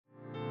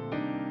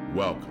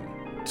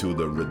Welcome to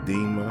the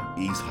Redeemer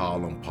East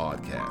Harlem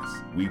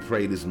podcast. We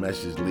pray this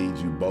message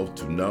leads you both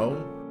to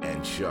know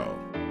and show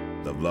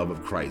the love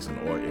of Christ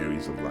in all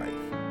areas of life.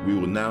 We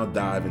will now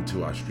dive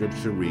into our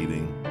scripture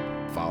reading,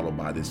 followed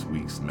by this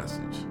week's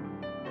message.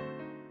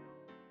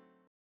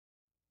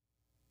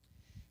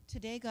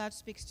 Today, God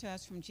speaks to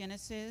us from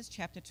Genesis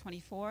chapter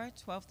 24,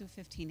 12 through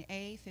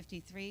 15a,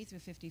 53 through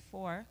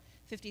 54,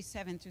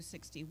 57 through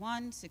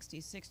 61,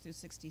 66 through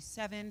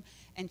 67,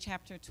 and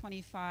chapter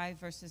 25,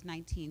 verses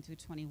 19 through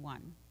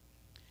 21.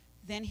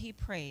 Then he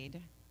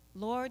prayed,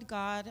 Lord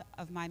God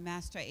of my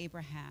master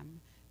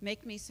Abraham,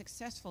 make me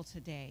successful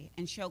today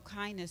and show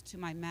kindness to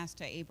my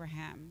master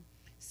Abraham.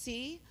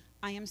 See,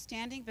 I am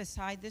standing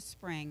beside this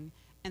spring,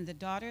 and the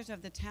daughters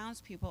of the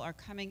townspeople are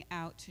coming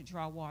out to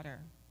draw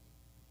water.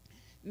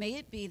 May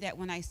it be that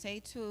when I say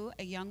to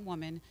a young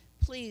woman,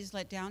 please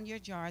let down your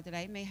jar that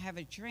I may have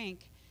a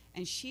drink,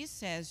 and she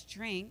says,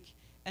 drink,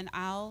 and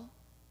I'll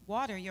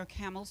water your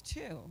camels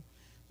too.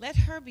 Let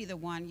her be the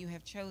one you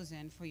have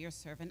chosen for your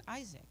servant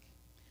Isaac.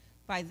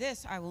 By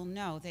this I will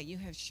know that you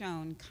have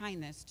shown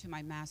kindness to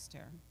my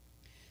master.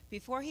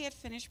 Before he had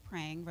finished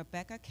praying,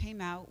 Rebekah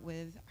came out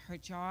with her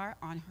jar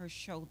on her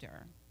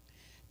shoulder.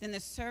 Then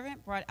the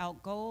servant brought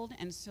out gold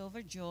and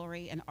silver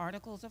jewelry and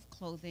articles of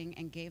clothing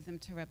and gave them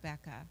to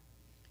Rebekah.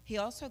 He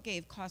also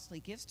gave costly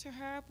gifts to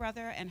her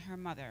brother and her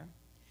mother.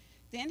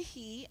 Then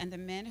he and the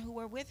men who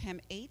were with him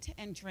ate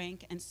and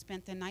drank and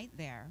spent the night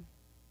there.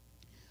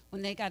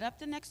 When they got up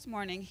the next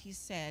morning, he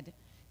said,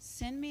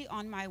 send me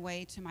on my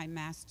way to my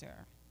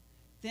master.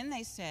 Then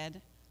they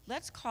said,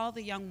 let's call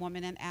the young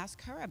woman and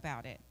ask her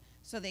about it.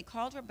 So they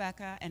called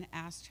Rebekah and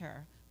asked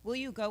her, will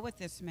you go with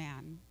this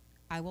man?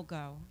 I will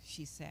go,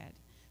 she said.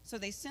 So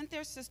they sent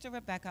their sister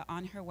Rebekah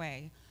on her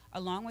way,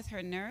 along with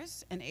her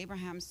nurse and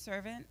Abraham's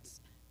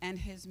servants and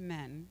his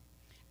men.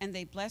 And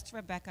they blessed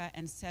Rebekah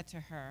and said to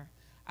her,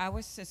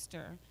 our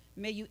sister,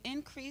 may you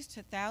increase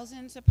to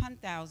thousands upon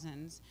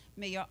thousands.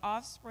 May your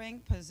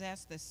offspring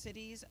possess the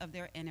cities of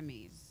their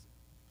enemies.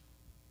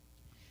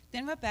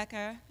 Then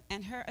Rebekah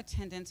and her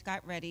attendants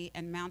got ready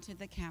and mounted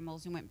the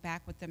camels and went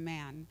back with the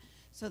man.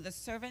 So the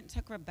servant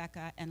took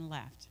Rebekah and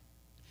left.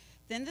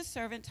 Then the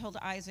servant told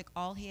Isaac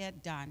all he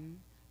had done.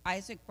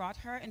 Isaac brought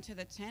her into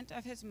the tent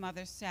of his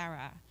mother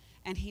Sarah,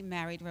 and he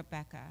married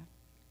Rebekah.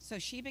 So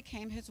she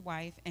became his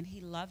wife, and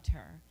he loved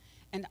her,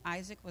 and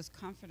Isaac was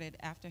comforted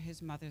after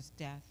his mother's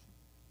death.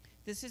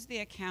 This is the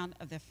account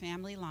of the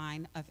family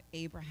line of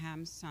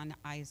Abraham's son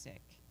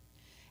Isaac.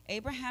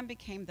 Abraham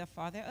became the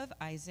father of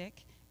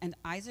Isaac, and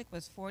Isaac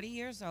was 40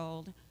 years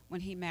old when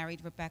he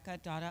married Rebekah,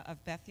 daughter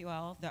of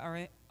Bethuel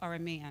the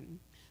Aramean,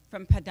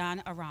 from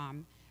Padan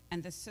Aram,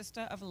 and the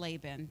sister of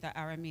Laban the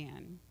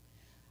Aramean.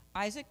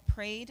 Isaac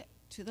prayed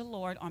to the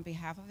Lord on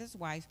behalf of his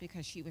wife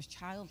because she was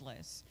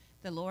childless.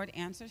 The Lord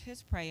answered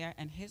his prayer,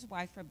 and his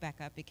wife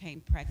Rebekah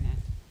became pregnant.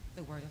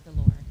 The word of the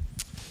Lord.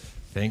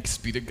 Thanks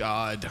be to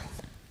God.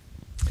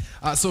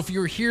 So if you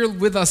were here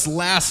with us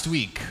last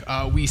week,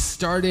 we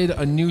started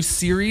a new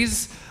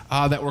series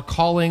that we're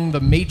calling The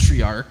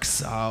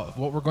Matriarchs.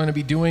 What we're going to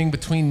be doing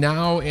between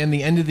now and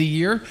the end of the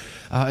year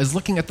is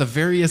looking at the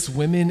various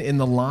women in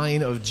the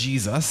line of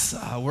Jesus.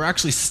 We're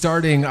actually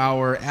starting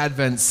our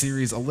Advent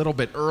series a little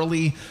bit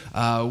early.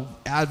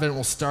 Advent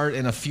will start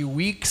in a few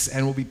weeks,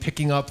 and we'll be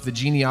picking up the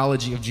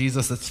genealogy of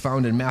Jesus that's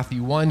found in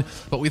Matthew 1.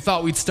 But we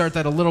thought we'd start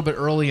that a little bit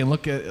early and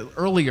look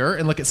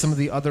at some of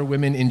the other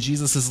women in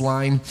Jesus'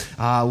 line.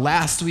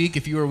 Last week,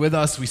 if you were with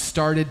us, we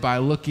started by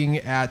looking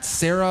at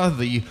Sarah,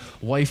 the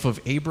wife of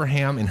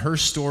Abraham, and her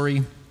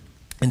story.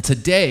 And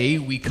today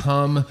we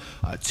come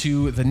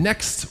to the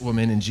next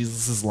woman in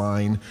Jesus'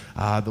 line,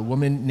 the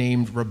woman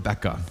named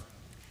Rebekah.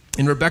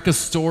 In Rebekah's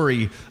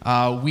story,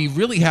 we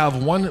really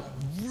have one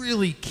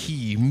really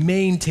key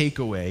main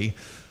takeaway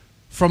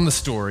from the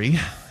story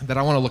that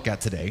I want to look at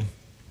today.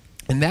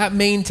 And that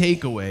main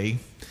takeaway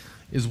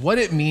is what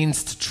it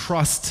means to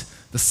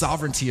trust the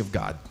sovereignty of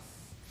God,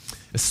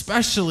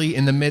 especially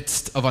in the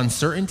midst of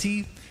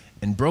uncertainty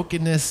and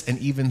brokenness and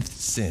even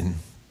sin.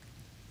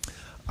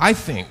 I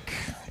think,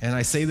 and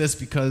I say this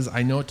because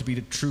I know it to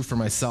be true for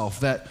myself,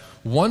 that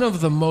one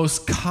of the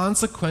most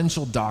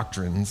consequential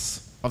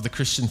doctrines of the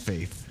Christian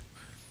faith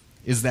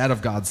is that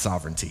of God's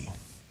sovereignty.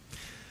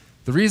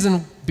 The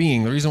reason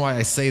why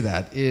I say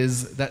that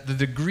is that the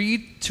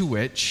degree to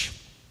which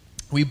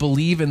we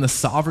believe in the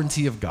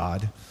sovereignty of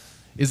God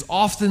is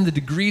often the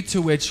degree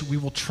to which we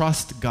will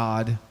trust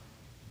God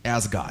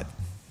as God.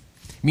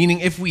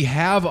 Meaning, if we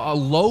have a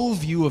low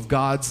view of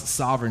God's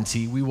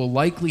sovereignty, we will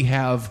likely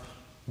have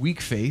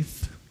weak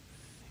faith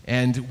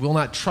and will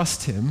not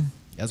trust him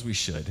as we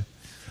should.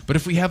 But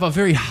if we have a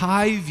very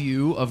high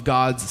view of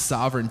God's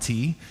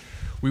sovereignty,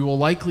 we will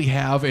likely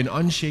have an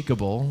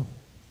unshakable,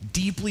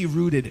 deeply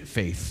rooted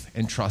faith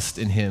and trust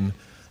in him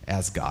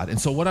as God.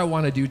 And so what I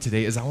want to do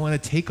today is I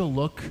want to take a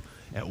look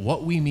at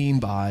what we mean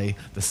by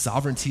the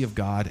sovereignty of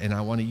God, and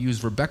I want to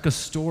use Rebekah's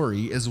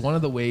story as one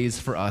of the ways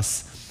for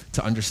us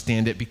to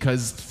understand it,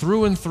 because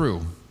through and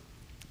through,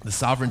 the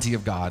sovereignty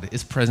of God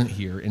is present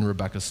here in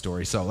Rebekah's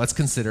story. So let's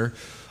consider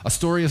a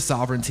story of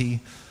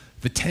sovereignty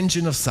the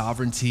tension of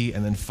sovereignty,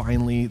 and then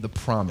finally the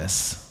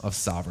promise of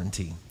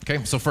sovereignty.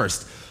 Okay, so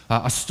first,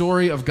 a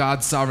story of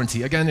God's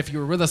sovereignty. Again, if you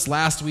were with us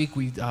last week,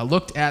 we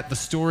looked at the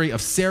story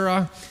of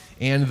Sarah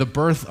and the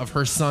birth of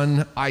her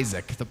son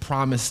Isaac, the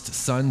promised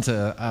son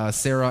to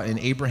Sarah and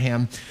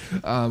Abraham,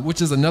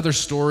 which is another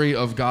story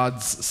of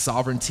God's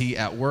sovereignty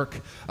at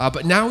work.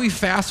 But now we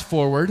fast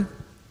forward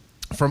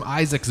from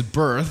Isaac's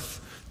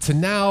birth to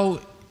now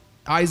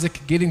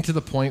Isaac getting to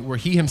the point where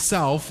he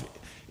himself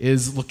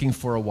is looking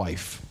for a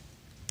wife,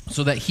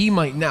 so that he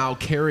might now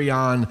carry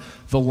on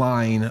the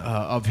line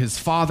of his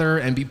father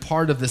and be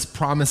part of this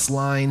promised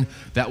line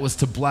that was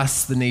to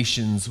bless the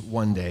nations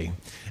one day.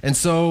 And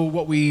so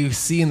what we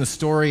see in the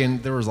story,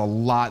 and there was a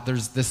lot,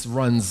 this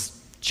runs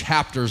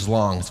chapters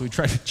long, so we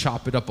try to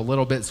chop it up a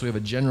little bit so we have a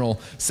general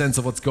sense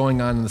of what's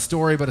going on in the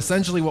story. But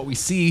essentially what we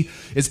see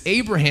is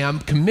Abraham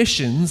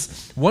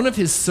commissions one of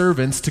his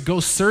servants to go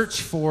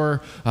search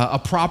for a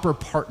proper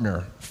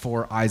partner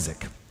for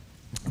Isaac.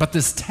 But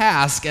this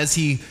task, as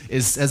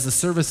the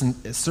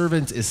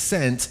servant is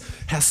sent,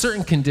 has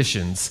certain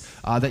conditions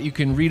that you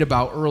can read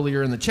about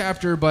earlier in the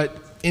chapter. But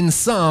in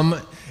sum,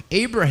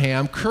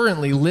 Abraham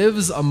currently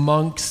lives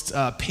amongst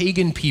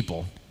pagan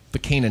people, the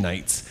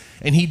Canaanites.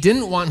 And he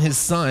didn't want his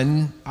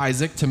son,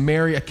 Isaac, to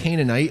marry a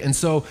Canaanite. And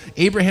so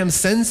Abraham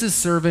sends his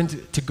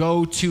servant to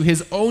go to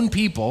his own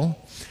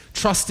people,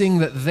 trusting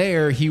that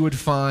there he would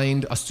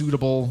find a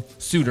suitable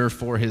suitor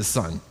for his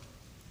son.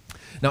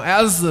 Now,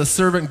 as the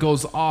servant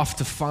goes off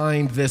to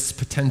find this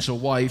potential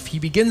wife, he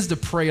begins to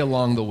pray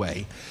along the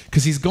way,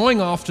 because he's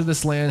going off to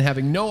this land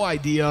having no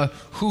idea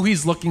who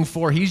he's looking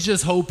for. He's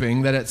just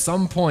hoping that at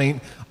some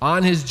point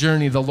on his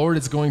journey, the Lord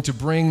is going to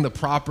bring the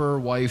proper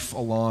wife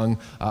along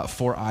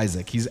for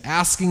Isaac. He's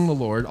asking the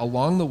Lord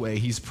along the way,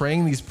 he's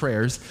praying these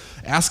prayers,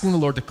 asking the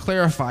Lord to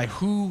clarify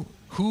who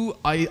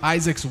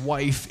Isaac's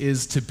wife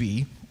is to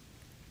be,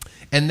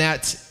 and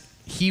that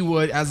he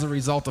would, as a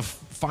result of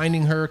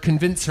finding her,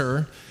 convince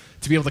her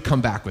to be able to come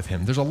back with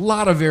him. There's a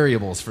lot of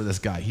variables for this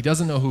guy. He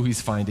doesn't know who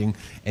he's finding,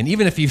 and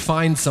even if he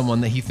finds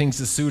someone that he thinks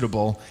is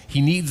suitable,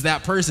 he needs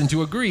that person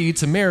to agree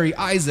to marry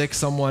Isaac,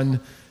 someone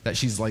that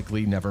she's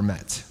likely never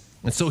met.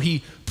 And so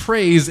he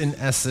prays, in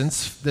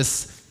essence,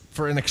 this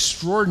for an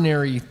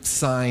extraordinary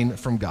sign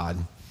from God.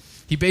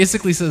 He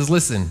basically says,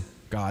 listen,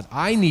 God,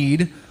 I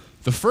need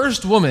the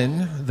first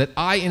woman that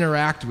I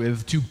interact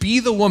with to be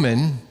the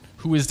woman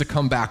who is to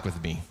come back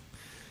with me.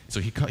 So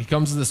he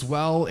comes to this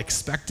well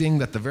expecting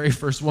that the very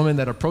first woman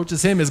that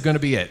approaches him is going to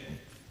be it.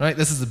 Right?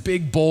 This is a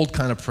big, bold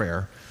kind of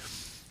prayer.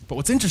 But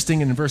what's interesting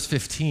in verse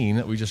 15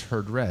 that we just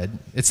heard read,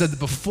 it said that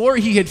before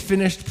he had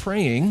finished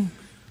praying,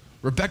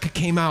 Rebekah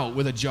came out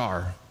with a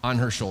jar on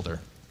her shoulder.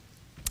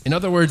 In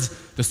other words,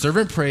 the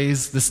servant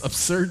prays this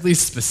absurdly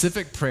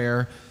specific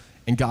prayer,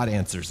 and God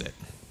answers it.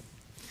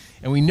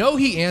 And we know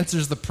he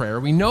answers the prayer.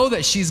 We know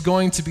that she's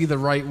going to be the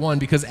right one,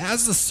 because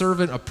as the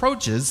servant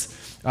approaches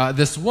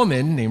this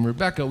woman named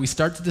Rebekah, we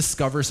start to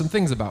discover some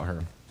things about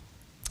her.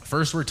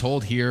 First, we're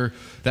told here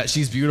that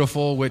she's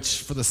beautiful,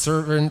 which for the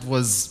servant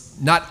was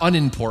not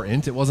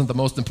unimportant. It wasn't the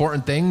most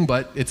important thing,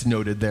 but it's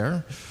noted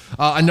there.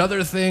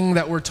 Another thing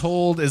that we're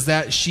told is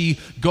that she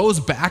goes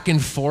back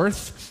and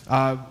forth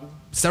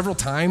several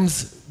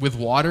times with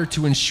water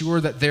to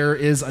ensure that there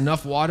is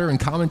enough water, and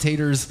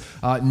commentators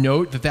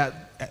note that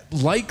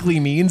likely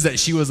means that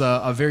she was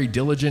a very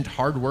diligent,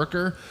 hard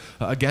worker.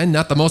 Again,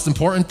 not the most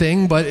important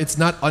thing, but it's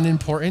not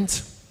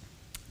unimportant.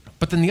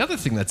 But then the other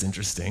thing that's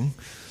interesting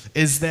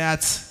is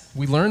that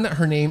we learn that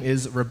her name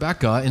is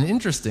Rebekah, and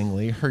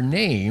interestingly, her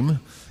name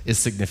is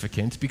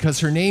significant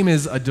because her name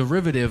is a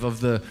derivative of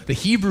the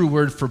Hebrew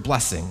word for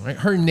blessing. Right?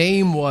 Her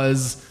name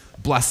was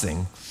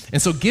blessing.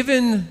 And so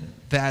given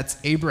that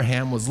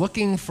Abraham was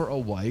looking for a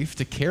wife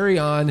to carry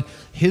on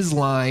his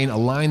line, a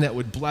line that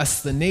would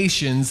bless the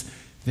nations,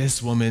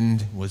 this woman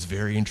was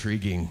very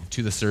intriguing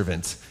to the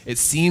servant. It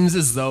seems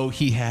as though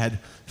he had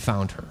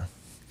found her.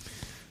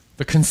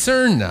 The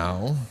concern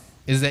now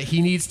is that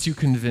he needs to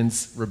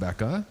convince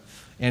Rebekah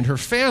and her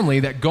family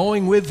that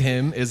going with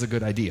him is a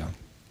good idea.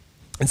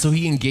 And so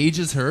he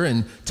engages her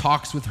and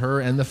talks with her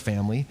and the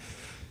family.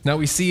 Now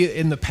we see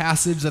in the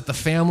passage that the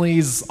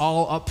family's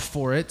all up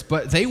for it,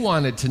 but the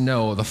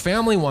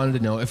family wanted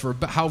to know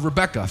how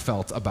Rebekah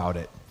felt about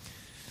it.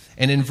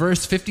 And in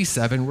verse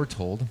 57, we're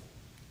told,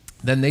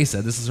 then they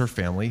said, this is her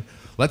family,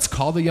 let's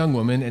call the young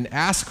woman and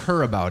ask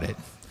her about it.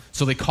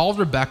 So they called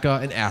Rebekah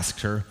and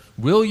asked her,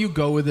 will you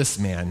go with this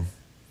man?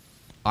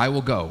 I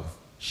will go,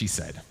 she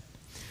said.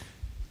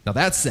 Now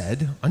that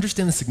said,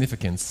 understand the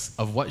significance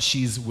of what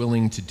she's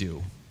willing to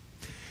do.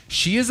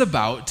 She is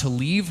about to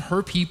leave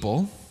her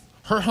people,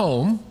 her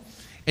home,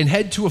 and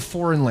head to a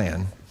foreign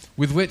land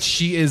with which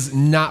she is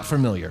not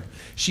familiar.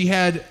 She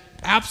had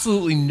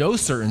absolutely no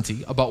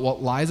certainty about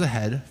what lies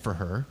ahead for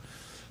her,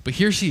 but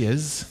here she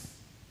is,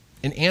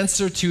 in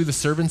answer to the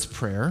servant's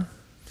prayer,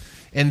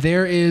 and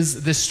there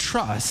is this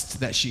trust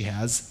that she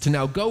has to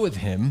now go with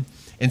him,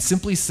 and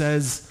simply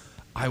says,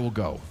 I will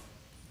go.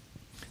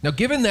 Now,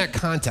 given that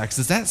context,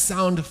 does that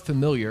sound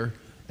familiar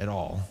at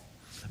all?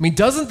 I mean,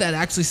 doesn't that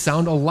actually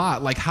sound a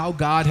lot like how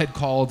God had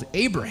called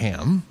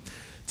Abraham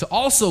to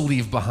also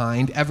leave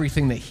behind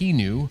everything that he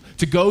knew,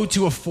 to go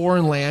to a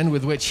foreign land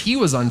with which he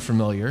was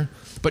unfamiliar,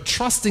 but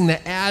trusting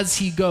that as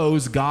he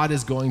goes, God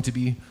is going to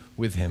be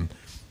with him?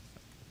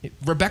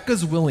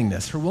 Rebekah's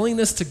willingness, her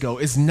willingness to go,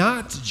 is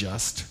not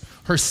just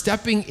her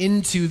stepping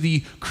into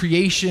the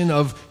creation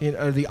of,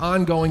 the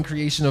ongoing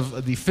creation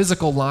of the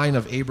physical line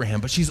of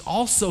Abraham, but she's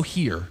also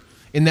here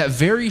in that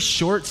very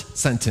short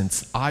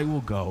sentence, I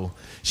will go.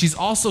 She's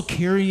also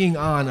carrying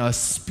on a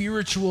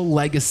spiritual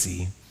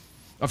legacy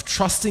of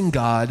trusting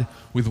God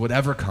with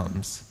whatever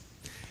comes.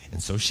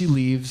 And so she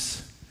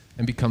leaves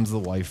and becomes the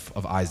wife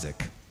of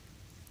Isaac.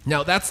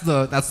 Now, that's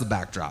the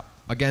backdrop.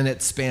 Again,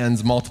 it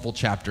spans multiple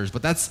chapters,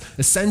 but that's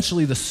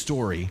essentially the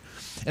story.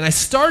 And I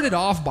started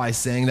off by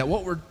saying that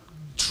what we're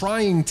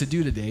trying to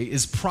do today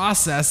is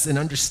process and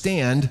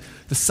understand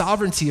the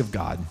sovereignty of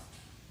God,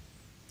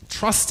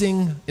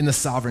 trusting in the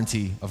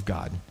sovereignty of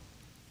God.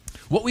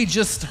 What we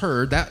just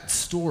heard, that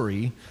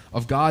story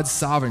of God's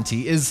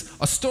sovereignty, is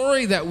a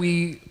story that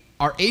we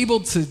are able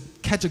to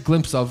catch a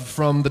glimpse of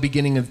from the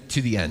beginning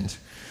to the end.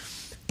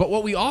 But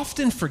what we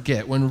often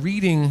forget when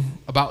reading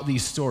about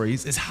these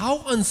stories is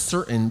how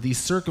uncertain these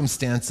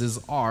circumstances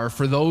are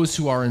for those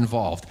who are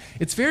involved.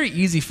 It's very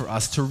easy for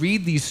us to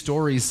read these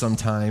stories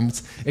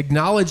sometimes,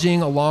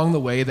 acknowledging along the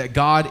way that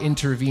God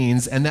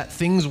intervenes and that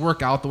things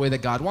work out the way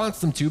that God wants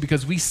them to,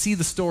 because we see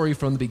the story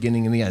from the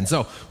beginning and the end.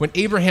 So when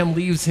Abraham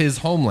leaves his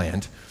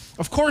homeland,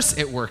 of course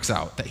it works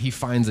out that he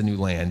finds a new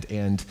land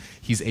and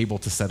he's able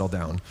to settle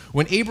down.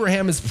 When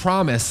Abraham is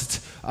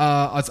promised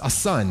a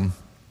son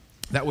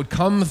that would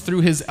come through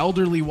his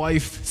elderly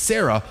wife,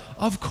 Sarah,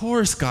 of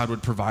course God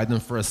would provide them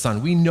for a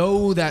son. We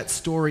know that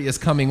story is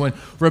coming. When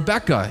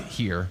Rebekah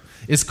here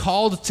is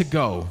called to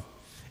go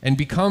and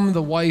become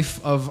the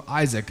wife of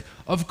Isaac,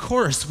 of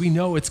course we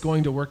know it's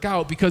going to work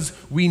out because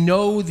we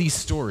know these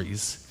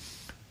stories.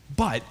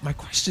 But my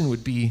question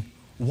would be,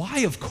 why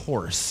of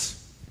course?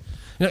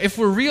 Now, if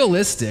we're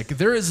realistic,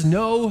 there is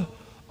no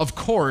of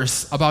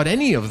course about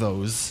any of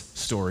those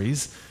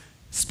stories,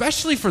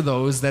 especially for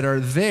those that are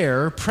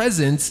there,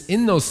 present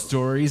in those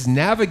stories,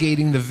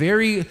 navigating the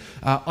very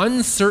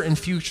uncertain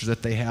future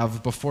that they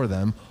have before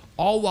them,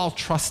 all while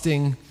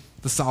trusting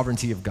the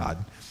sovereignty of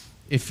God.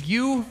 If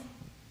you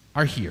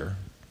are here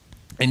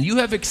and you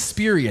have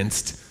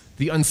experienced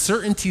the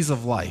uncertainties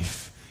of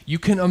life, you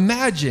can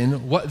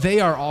imagine what they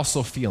are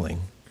also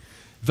feeling.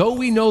 Though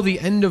we know the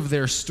end of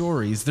their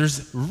stories,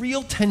 there's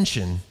real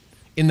tension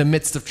in the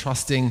midst of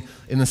trusting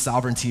in the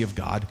sovereignty of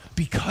God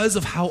because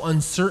of how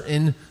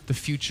uncertain the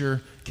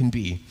future can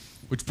be.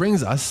 Which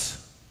brings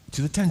us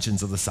to the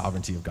tensions of the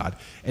sovereignty of God.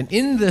 And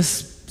in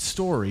this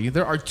story,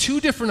 there are two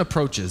different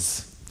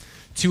approaches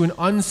to an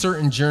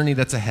uncertain journey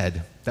that's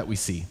ahead that we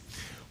see.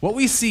 What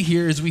we see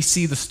here is we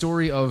see the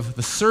story of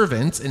the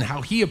servant and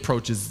how he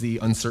approaches the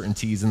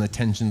uncertainties and the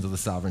tensions of the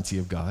sovereignty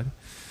of God.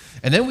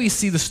 And then we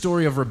see the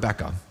story of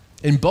Rebekah.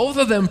 And both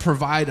of them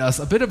provide us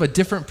a bit of a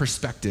different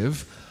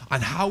perspective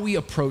on how we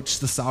approach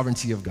the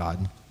sovereignty of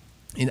God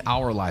in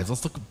our lives.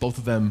 Let's look at both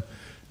of them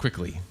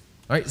quickly.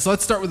 All right, so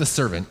let's start with the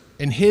servant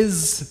and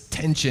his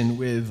tension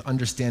with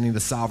understanding the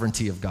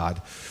sovereignty of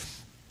God.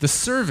 The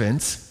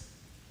servant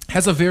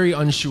has a very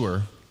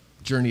unsure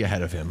journey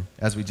ahead of him,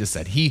 as we just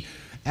said.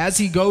 As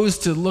he goes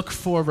to look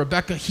for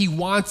Rebekah, he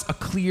wants a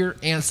clear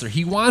answer.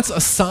 He wants a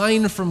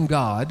sign from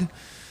God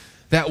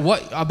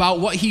about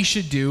what he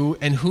should do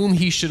and whom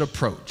he should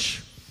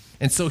approach.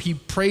 And so he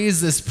prays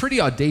this pretty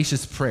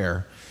audacious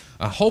prayer,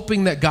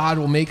 hoping that God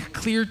will make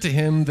clear to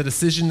him the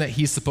decision that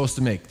he's supposed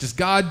to make. Just,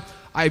 God,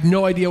 I have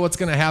no idea what's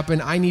going to happen.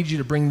 I need you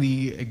to bring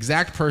the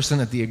exact person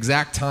at the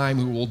exact time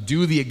who will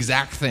do the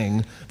exact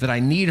thing that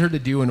I need her to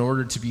do in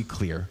order to be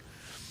clear.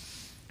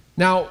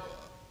 Now,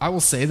 I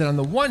will say that on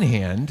the one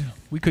hand,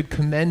 we could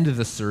commend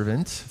the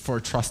servant for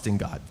trusting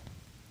God,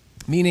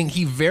 meaning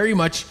he very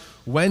much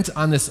went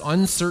on this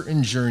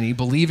uncertain journey,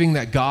 believing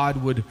that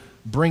God would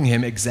bring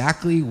him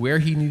exactly where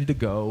he needed to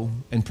go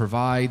and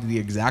provide the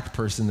exact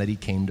person that he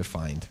came to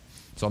find.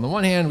 So on the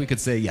one hand, we could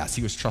say, yes,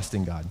 he was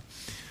trusting God.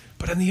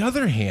 But on the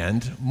other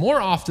hand,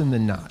 more often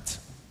than not,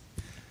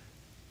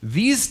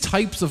 these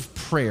types of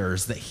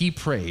prayers that he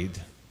prayed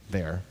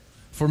there,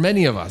 for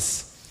many of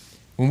us,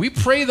 when we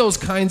pray those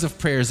kinds of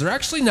prayers, they're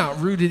actually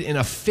not rooted in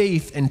a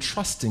faith and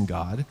trust in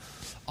God.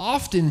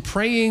 Often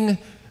praying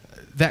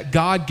that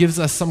God gives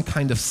us some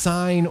kind of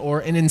sign or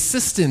an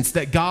insistence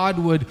that God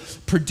would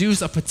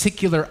produce a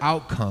particular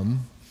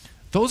outcome,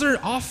 those are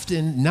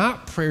often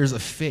not prayers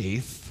of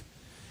faith.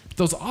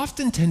 Those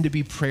often tend to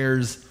be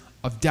prayers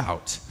of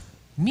doubt,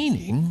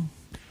 meaning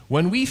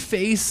when we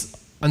face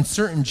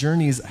uncertain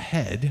journeys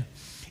ahead,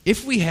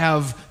 if we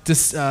have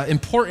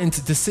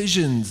important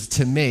decisions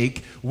to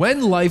make,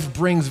 when life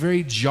brings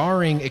very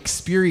jarring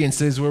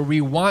experiences where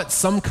we want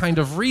some kind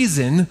of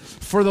reason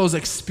for those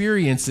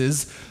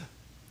experiences,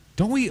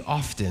 don't we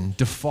often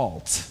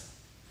default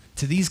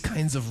to these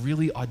kinds of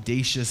really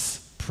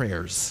audacious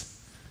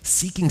prayers,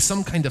 seeking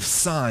some kind of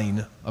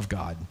sign of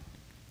God?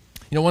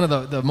 You know, one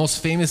of the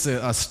most famous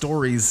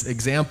stories,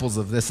 examples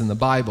of this in the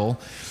Bible,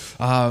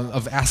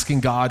 of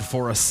asking God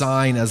for a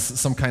sign as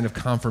some kind of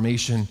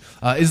confirmation,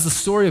 is the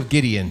story of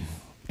Gideon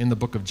in the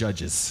book of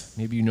Judges.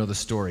 Maybe you know the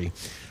story.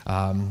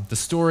 The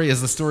story,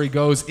 as the story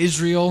goes,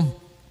 Israel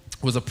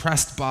was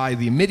oppressed by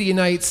the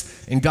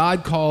Midianites, and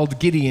God called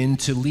Gideon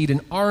to lead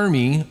an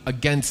army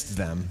against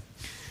them.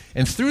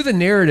 And through the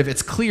narrative,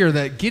 it's clear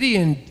that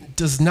Gideon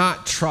does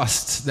not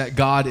trust that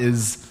God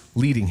is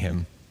leading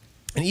him.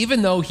 And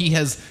even though he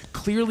has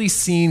clearly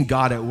seen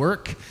God at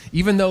work,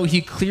 even though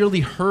he clearly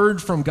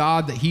heard from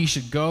God that he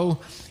should go,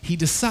 he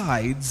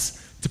decides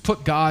to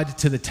put God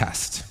to the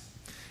test.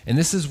 And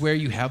this is where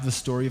you have the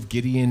story of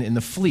Gideon and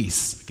the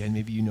fleece. Again,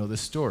 maybe you know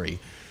this story.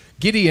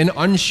 Gideon,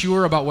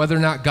 unsure about whether or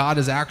not God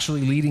is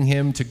actually leading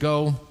him to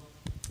go,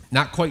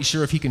 not quite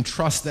sure if he can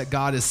trust that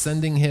God is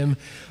sending him,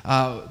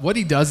 what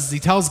he does is he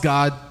tells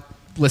God,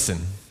 listen,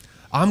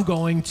 I'm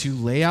going to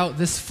lay out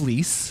this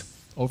fleece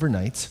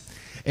overnight,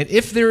 and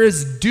if there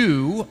is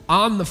dew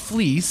on the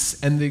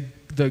fleece and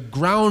the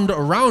ground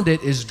around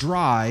it is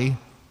dry,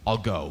 I'll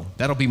go.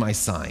 That'll be my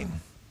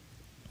sign.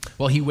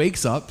 Well, he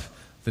wakes up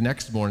the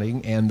next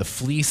morning and the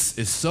fleece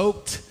is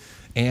soaked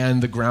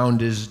and the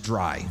ground is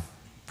dry.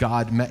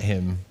 God met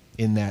him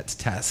in that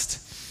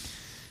test.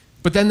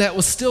 But then that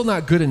was still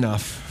not good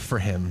enough for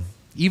him.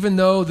 Even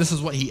though this is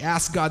what he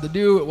asked God to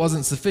do, it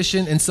wasn't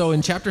sufficient. And so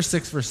in chapter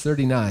 6, verse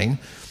 39,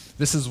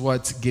 this is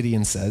what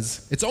Gideon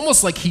says. It's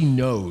almost like he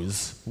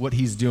knows what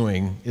he's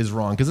doing is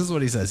wrong, because this is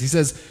what he says. He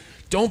says,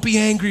 don't be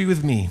angry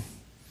with me,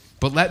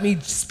 but let me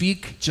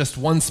speak just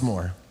once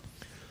more.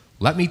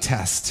 Let me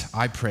test,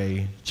 I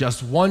pray,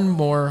 just one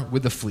more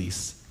with the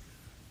fleece.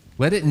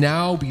 Let it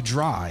now be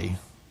dry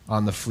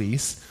on the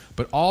fleece,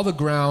 but all the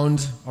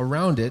ground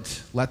around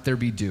it, let there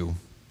be dew.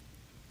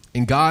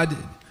 And God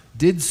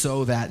did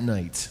so that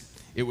night.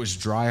 It was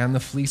dry on the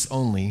fleece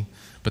only,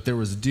 but there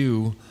was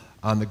dew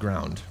on the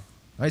ground.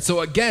 All right,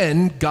 so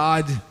again,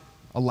 God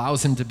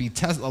allows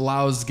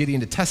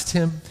Gideon to test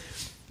him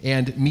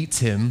and meets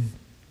him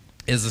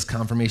as this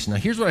confirmation. Now,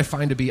 here's what I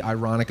find to be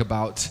ironic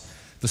about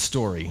the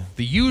story: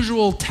 the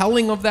usual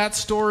telling of that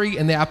story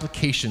and the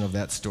application of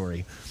that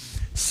story.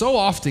 So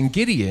often,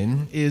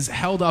 Gideon is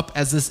held up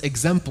as this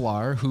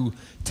exemplar who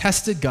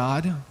tested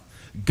God,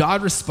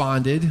 God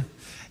responded,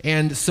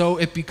 and so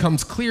it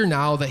becomes clear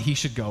now that he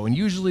should go. And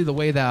usually the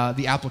way that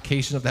the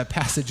application of that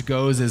passage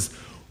goes is,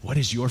 what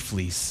is your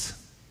fleece?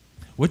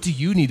 What do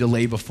you need to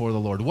lay before the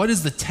Lord? What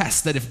is the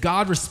test that if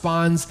God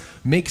responds,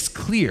 makes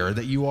clear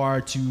that you are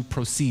to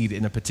proceed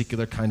in a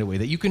particular kind of way,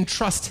 that you can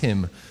trust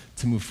him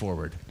to move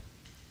forward?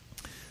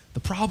 The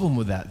problem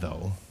with that,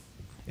 though,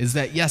 is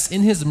that yes,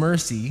 in his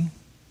mercy,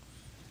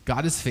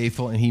 God is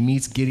faithful and he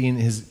meets Gideon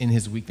in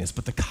his weakness.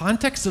 But the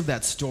context of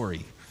that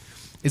story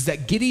is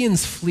that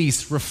Gideon's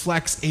fleece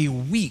reflects a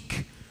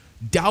weak,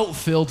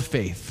 doubt-filled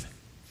faith.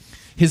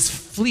 His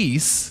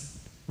fleece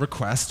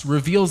request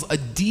reveals a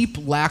deep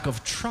lack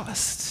of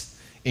trust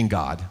in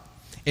God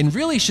and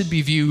really should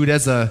be viewed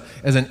as an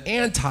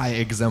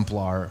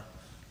anti-exemplar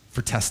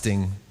for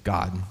testing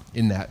God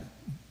in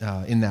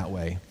that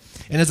way.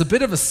 And as a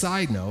bit of a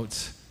side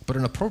note, but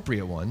an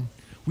appropriate one,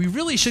 we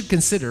really should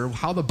consider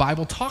how the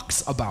Bible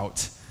talks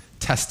about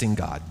testing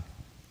God.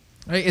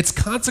 Right? It's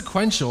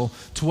consequential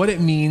to what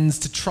it means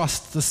to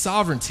trust the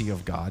sovereignty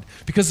of God,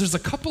 because there's a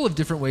couple of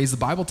different ways the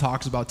Bible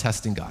talks about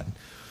testing God.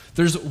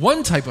 There's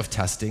one type of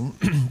testing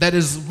that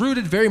is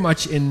rooted very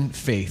much in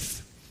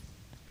faith.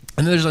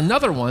 And there's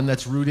another one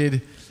that's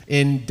rooted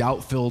in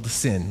doubt-filled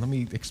sin. Let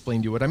me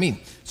explain to you what I mean.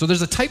 So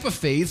there's a type of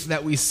faith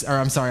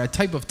a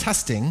type of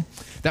testing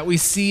that we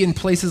see in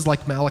places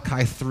like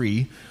Malachi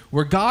 3,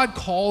 where God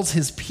calls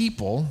his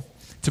people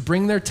to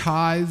bring their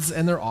tithes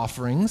and their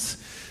offerings.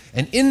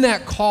 And in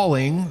that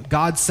calling,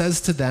 God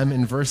says to them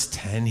in verse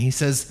 10, he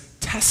says,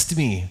 test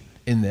me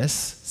in this,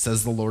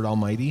 says the Lord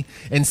Almighty,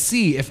 and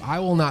see if I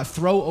will not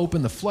throw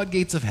open the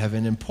floodgates of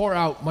heaven and pour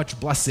out much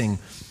blessing,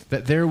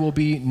 that there will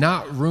be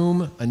not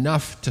room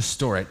enough to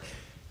store it.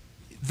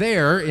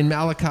 There in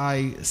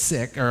Malachi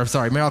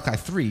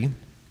 3,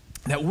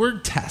 that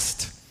word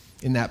test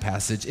in that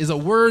passage is a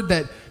word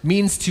that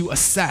means to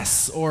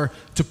assess or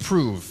to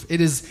prove. It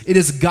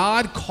is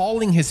God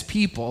calling his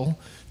people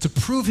to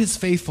prove his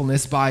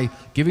faithfulness by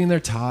giving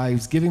their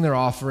tithes, giving their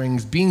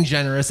offerings, being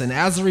generous, and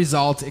as a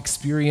result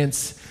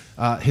experience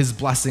his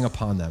blessing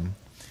upon them.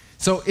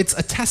 So it's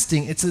a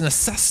testing, it's an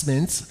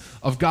assessment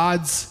of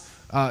God's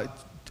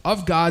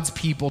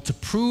people to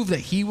prove that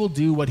he will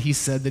do what he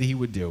said that he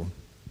would do.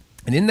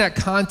 And in that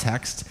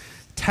context,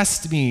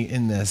 test me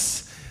in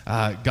this.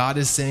 God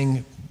is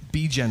saying,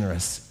 be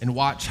generous and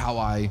watch how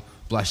I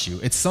bless you.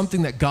 It's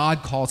something that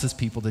God calls his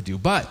people to do.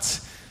 But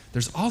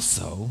there's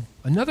also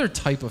another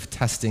type of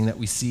testing that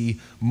we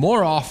see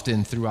more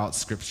often throughout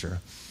Scripture.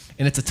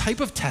 And it's a type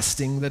of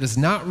testing that is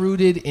not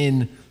rooted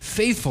in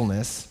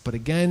faithfulness, but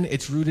again,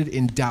 it's rooted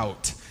in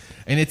doubt.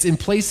 And it's in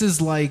places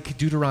like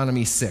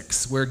Deuteronomy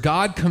 6, where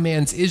God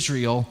commands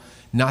Israel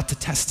not to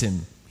test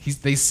him. He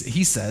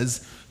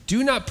says,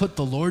 do not put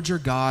the Lord your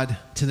God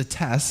to the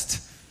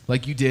test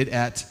like you did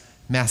at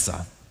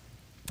Massah.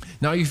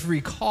 Now, if you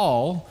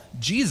recall,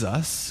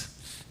 Jesus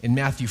in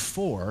Matthew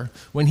 4,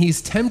 when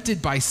he's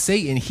tempted by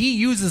Satan, he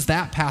uses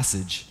that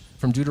passage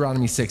from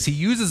Deuteronomy 6. He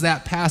uses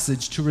that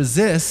passage to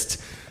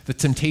resist the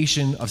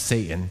temptation of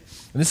Satan.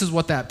 And this is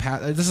what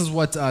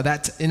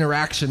that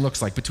interaction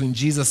looks like between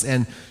Jesus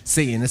and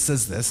Satan. It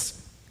says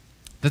this,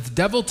 that the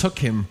devil took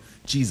him,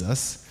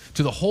 Jesus,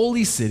 to the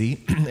holy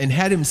city and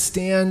had him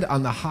stand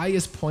on the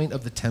highest point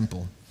of the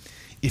temple.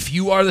 If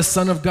you are the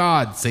Son of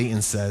God,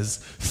 Satan says,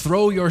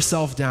 throw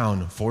yourself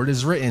down, for it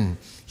is written,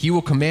 he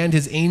will command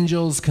his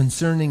angels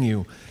concerning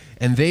you,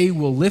 and they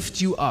will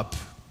lift you up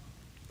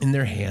in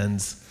their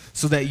hands,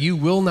 so that you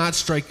will not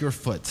strike your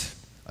foot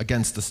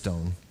against the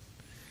stone.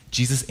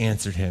 Jesus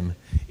answered him,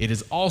 it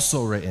is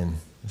also written,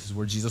 this is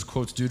where Jesus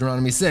quotes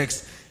Deuteronomy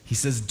 6, he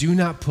says, do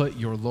not put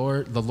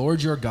the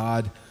Lord your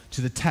God to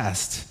the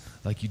test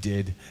like you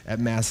did at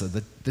Massah.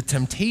 The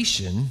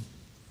temptation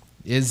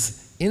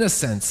is, in a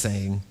sense,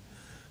 saying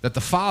that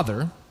the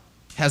Father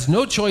has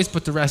no choice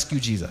but to rescue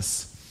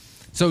Jesus.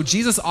 So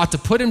Jesus ought to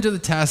put him to the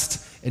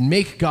test and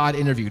make God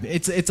interview.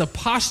 It's a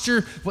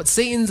posture. What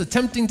Satan's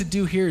attempting to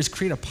do here is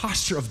create a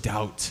posture of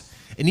doubt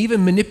and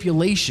even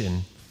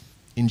manipulation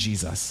in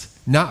Jesus,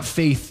 not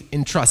faith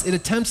in trust. It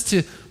attempts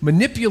to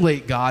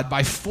manipulate God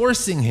by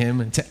forcing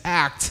him to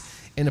act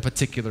in a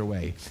particular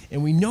way.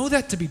 And we know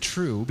that to be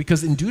true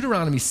because in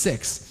Deuteronomy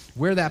 6,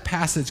 where that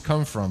passage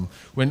comes from,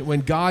 when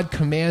God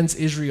commands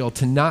Israel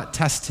to not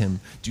test him,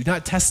 do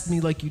not test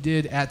me like you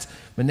did at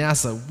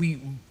Massah.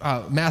 We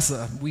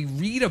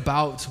read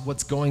about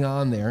what's going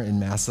on there in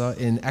Massah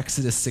in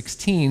Exodus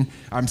 17,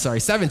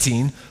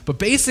 but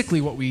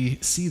basically what we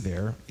see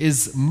there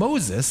is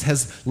Moses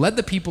has led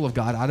the people of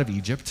God out of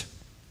Egypt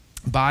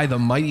by the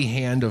mighty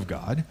hand of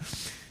God,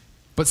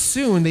 but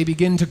soon they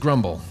begin to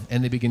grumble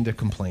and they begin to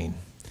complain.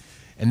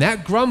 And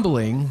that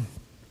grumbling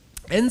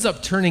ends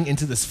up turning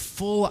into this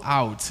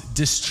full-out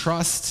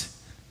distrust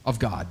of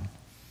God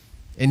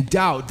and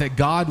doubt that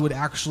God would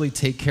actually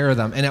take care of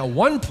them. And at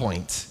one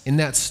point in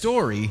that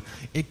story,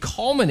 it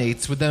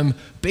culminates with them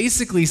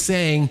basically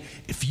saying,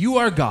 if you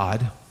are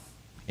God,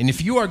 and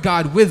if you are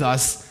God with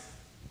us,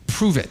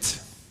 prove it.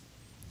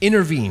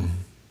 Intervene.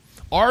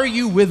 Are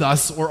you with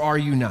us or are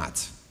you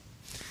not?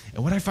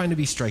 And what I find to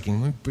be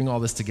striking, let me bring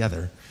all this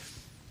together,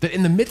 that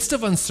in the midst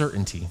of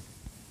uncertainty,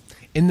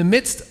 in the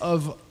midst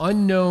of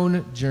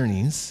unknown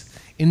journeys,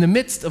 in the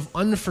midst of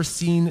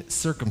unforeseen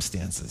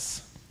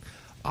circumstances,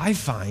 I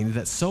find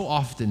that so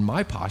often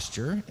my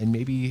posture, and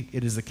maybe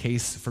it is the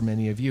case for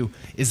many of you,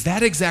 is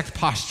that exact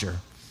posture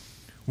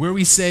where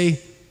we say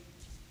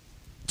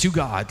to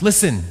God,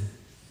 listen,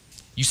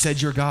 you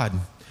said you're God.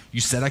 You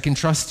said I can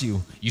trust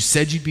you. You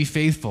said you'd be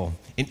faithful.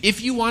 And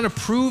if you want to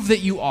prove that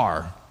you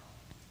are,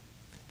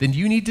 then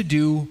you need to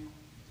do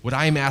what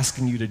I'm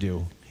asking you to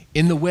do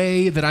in the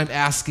way that I'm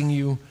asking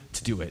you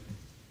to do it.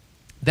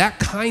 That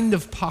kind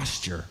of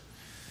posture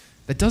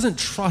that doesn't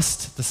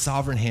trust the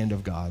sovereign hand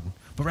of God,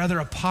 but rather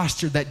a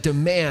posture that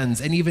demands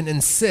and even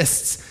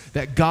insists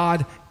that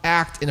God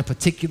act in a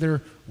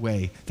particular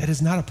way. That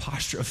is not a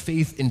posture of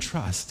faith and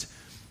trust.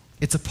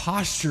 It's a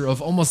posture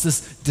of almost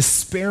this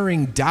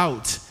despairing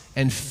doubt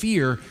and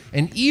fear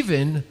and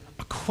even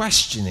a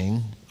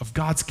questioning of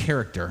God's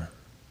character.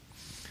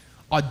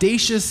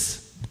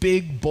 Audacious,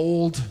 big,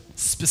 bold,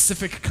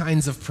 specific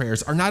kinds of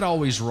prayers are not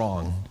always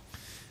wrong.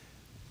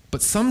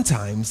 But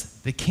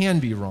sometimes they can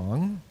be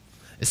wrong,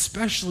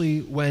 especially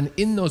when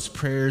in those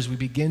prayers we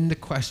begin to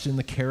question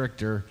the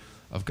character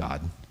of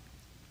God.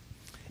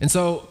 And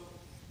so,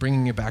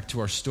 bringing it back to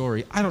our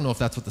story, I don't know if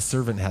that's what the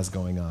servant has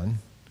going on,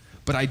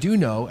 but I do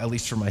know, at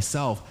least for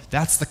myself,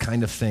 that's the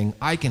kind of thing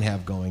I can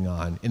have going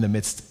on in the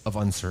midst of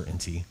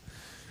uncertainty.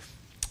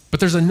 But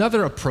there's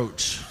another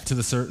approach to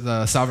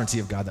the sovereignty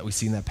of God that we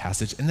see in that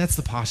passage, and that's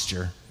the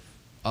posture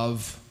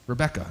of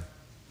Rebekah.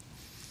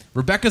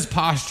 Rebekah's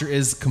posture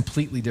is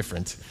completely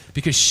different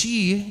because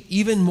she,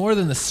 even more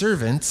than the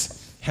servant,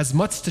 has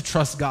much to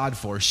trust God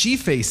for. She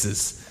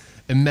faces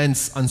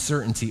immense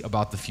uncertainty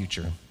about the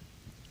future.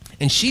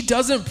 And she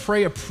doesn't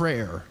pray a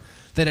prayer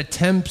that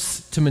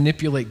attempts to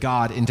manipulate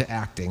God into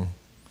acting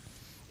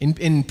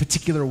in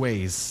particular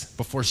ways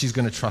before she's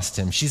going to trust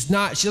him. She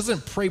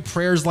doesn't pray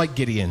prayers like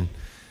Gideon.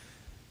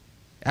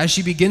 As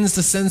she begins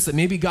to sense that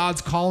maybe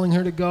God's calling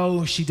her to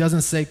go, she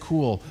doesn't say,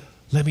 cool,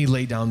 let me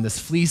lay down this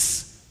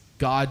fleece.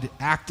 God,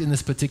 act in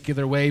this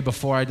particular way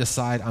before I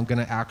decide I'm going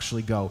to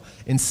actually go.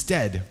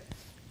 Instead,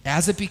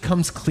 as it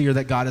becomes clear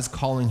that God is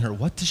calling her,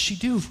 what does she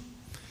do?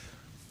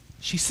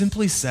 She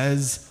simply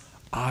says,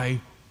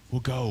 I will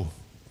go.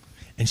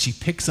 And she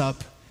picks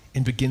up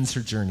and begins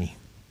her journey.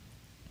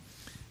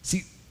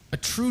 See, a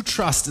true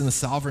trust in the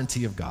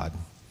sovereignty of God,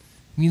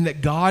 meaning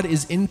that God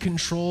is in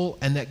control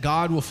and that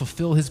God will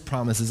fulfill his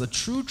promises. A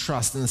true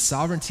trust in the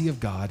sovereignty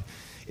of God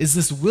is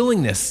this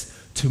willingness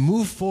to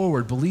move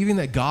forward, believing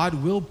that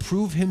God will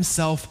prove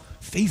himself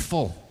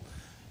faithful,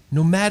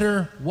 no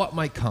matter what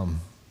might come.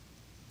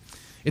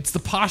 It's the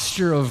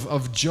posture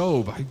of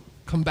Job. I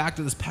come back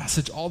to this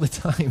passage all the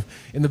time.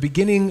 In the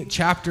beginning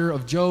chapter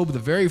of Job, the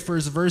very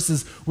first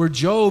verses, where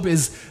Job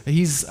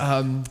he's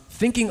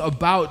thinking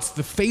about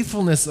the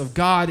faithfulness of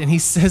God, and he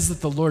says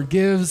that the Lord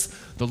gives,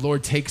 the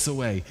Lord takes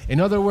away. In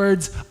other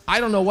words,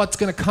 I don't know what's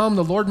going to come.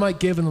 The Lord might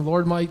give and the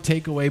Lord might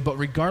take away, but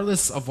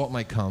regardless of what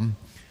might come,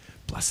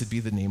 blessed be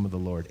the name of the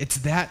Lord. It's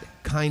that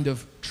kind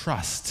of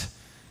trust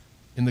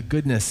in the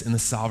goodness and the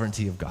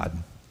sovereignty of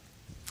God.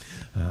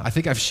 I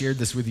think I've shared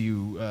this with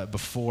you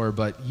before,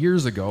 but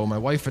years ago, my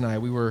wife and I,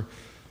 we were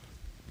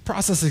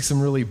processing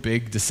some really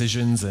big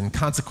decisions and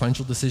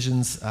consequential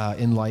decisions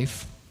in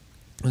life.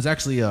 It was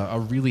actually a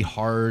really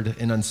hard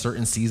and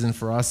uncertain season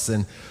for us,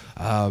 and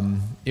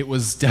it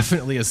was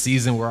definitely a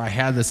season where I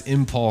had this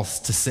impulse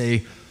to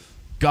say,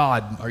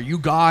 God, are you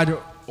God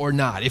or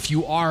not? If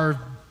you are,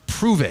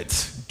 prove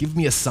it. Give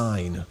me a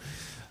sign.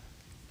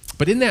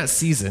 But in that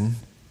season,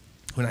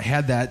 when I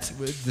had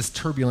this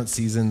turbulent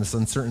season, this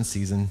uncertain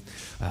season,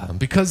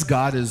 because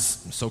God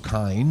is so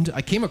kind,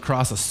 I came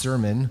across a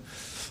sermon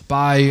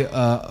by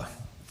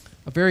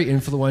a very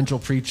influential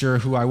preacher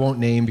who I won't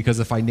name, because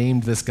if I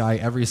named this guy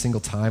every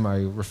single time I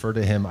refer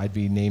to him, I'd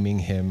be naming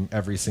him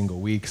every single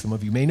week. Some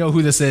of you may know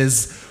who this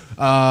is,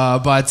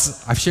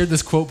 but I've shared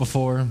this quote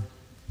before.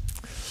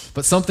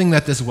 But something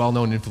that this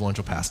well-known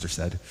influential pastor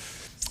said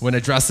when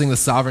addressing the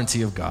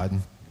sovereignty of God.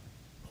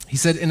 He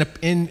said,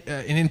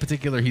 in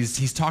particular,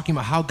 he's talking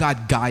about how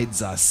God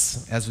guides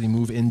us as we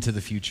move into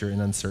the future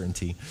in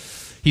uncertainty.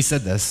 He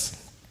said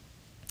this,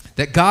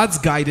 that God's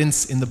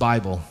guidance in the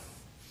Bible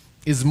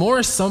is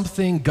more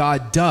something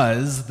God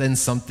does than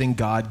something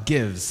God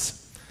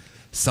gives.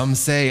 Some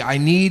say, I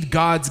need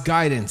God's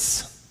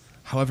guidance.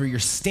 However, you're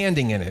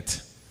standing in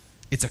it.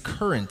 It's a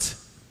current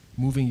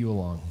moving you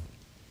along.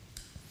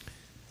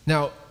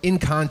 Now, in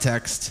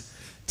context,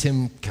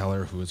 Tim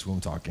Keller, who is who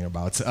I'm talking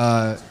about,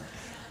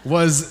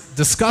 was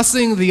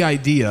discussing the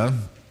idea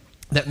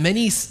that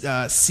many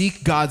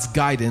seek God's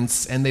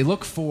guidance, and they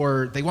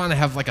want to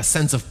have like a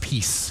sense of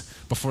peace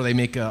before they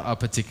make a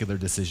particular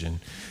decision.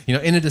 You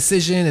know, in a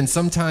decision, and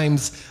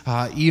sometimes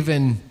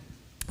even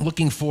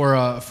looking for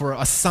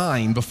a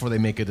sign before they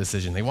make a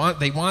decision. They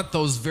want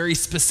those very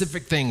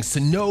specific things to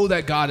know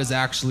that God is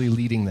actually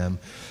leading them.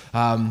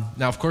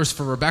 Now, of course,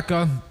 for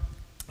Rebecca,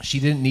 she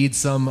didn't need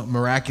some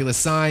miraculous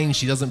sign.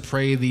 She doesn't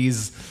pray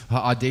these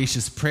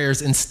audacious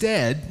prayers.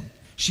 Instead,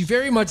 she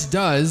very much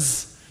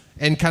does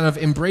and kind of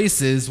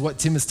embraces what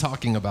Tim is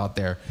talking about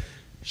there.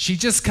 She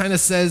just kind of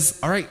says,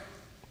 all right,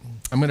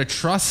 I'm going to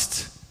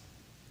trust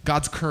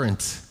God's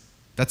current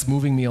that's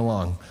moving me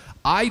along.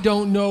 I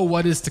don't know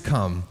what is to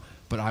come,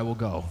 but I will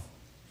go.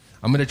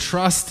 I'm going to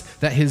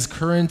trust that his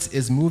current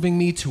is moving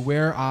me to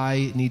where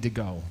I need to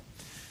go.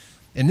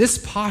 And this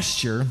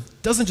posture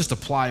doesn't just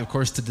apply, of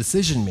course, to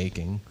decision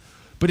making,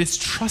 but it's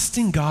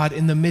trusting God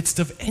in the midst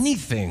of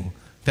anything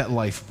that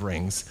life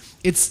brings.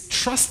 It's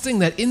trusting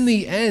that in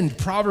the end,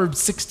 Proverbs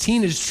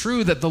 16 is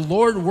true, that the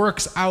Lord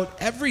works out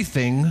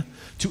everything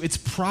to its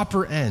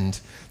proper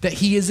end, that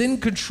he is in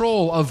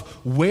control of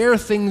where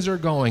things are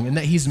going, and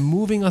that he's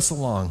moving us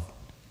along,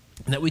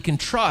 and that we can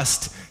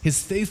trust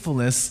his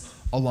faithfulness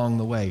along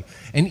the way.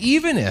 And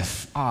even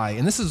if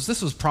this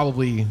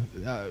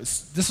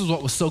was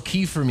what was so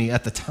key for me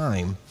at the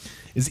time,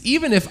 is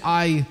even if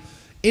I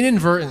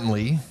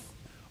inadvertently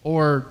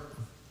or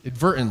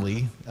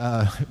advertently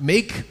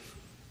make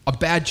a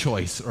bad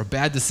choice or a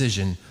bad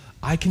decision,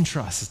 I can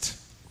trust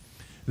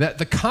that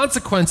the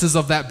consequences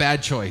of that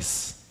bad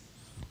choice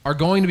are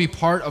going to be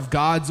part of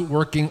God's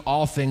working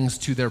all things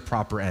to their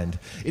proper end.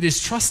 It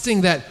is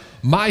trusting that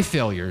my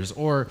failures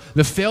or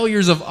the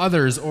failures of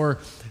others or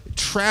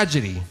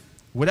tragedy,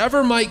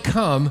 whatever might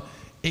come,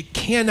 it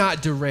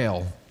cannot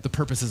derail the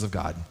purposes of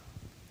God.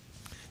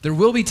 There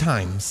will be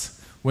times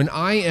when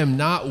I am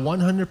not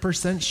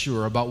 100%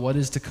 sure about what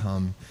is to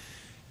come,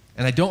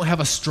 and I don't have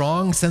a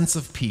strong sense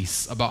of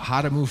peace about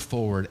how to move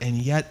forward, and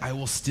yet I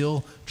will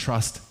still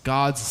trust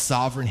God's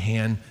sovereign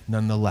hand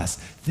nonetheless.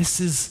 This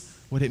is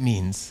what it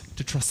means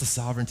to trust the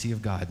sovereignty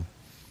of God.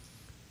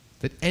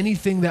 That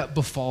anything that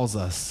befalls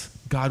us,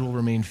 God will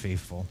remain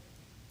faithful.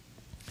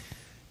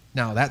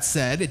 Now, that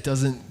said, it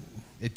doesn't